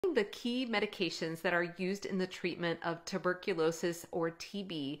The key medications that are used in the treatment of tuberculosis or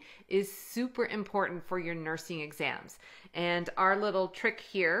TB is super important for your nursing exams. And our little trick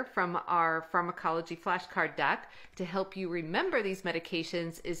here from our pharmacology flashcard deck to help you remember these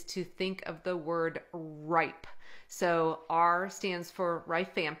medications is to think of the word RIPE. So R stands for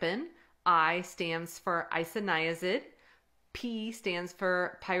rifampin, I stands for isoniazid, P stands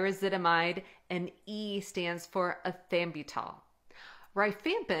for pyrazidamide, and E stands for ethambutol.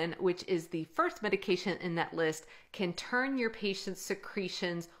 Rifampin, which is the first medication in that list, can turn your patient's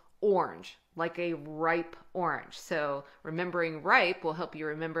secretions orange, like a ripe orange. So remembering ripe will help you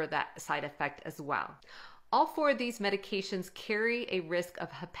remember that side effect as well. All four of these medications carry a risk of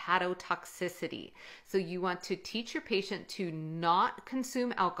hepatotoxicity. So you want to teach your patient to not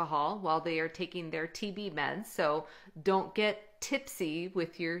consume alcohol while they are taking their TB meds. So don't get tipsy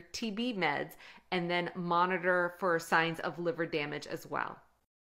with your TB meds, and then monitor for signs of liver damage as well.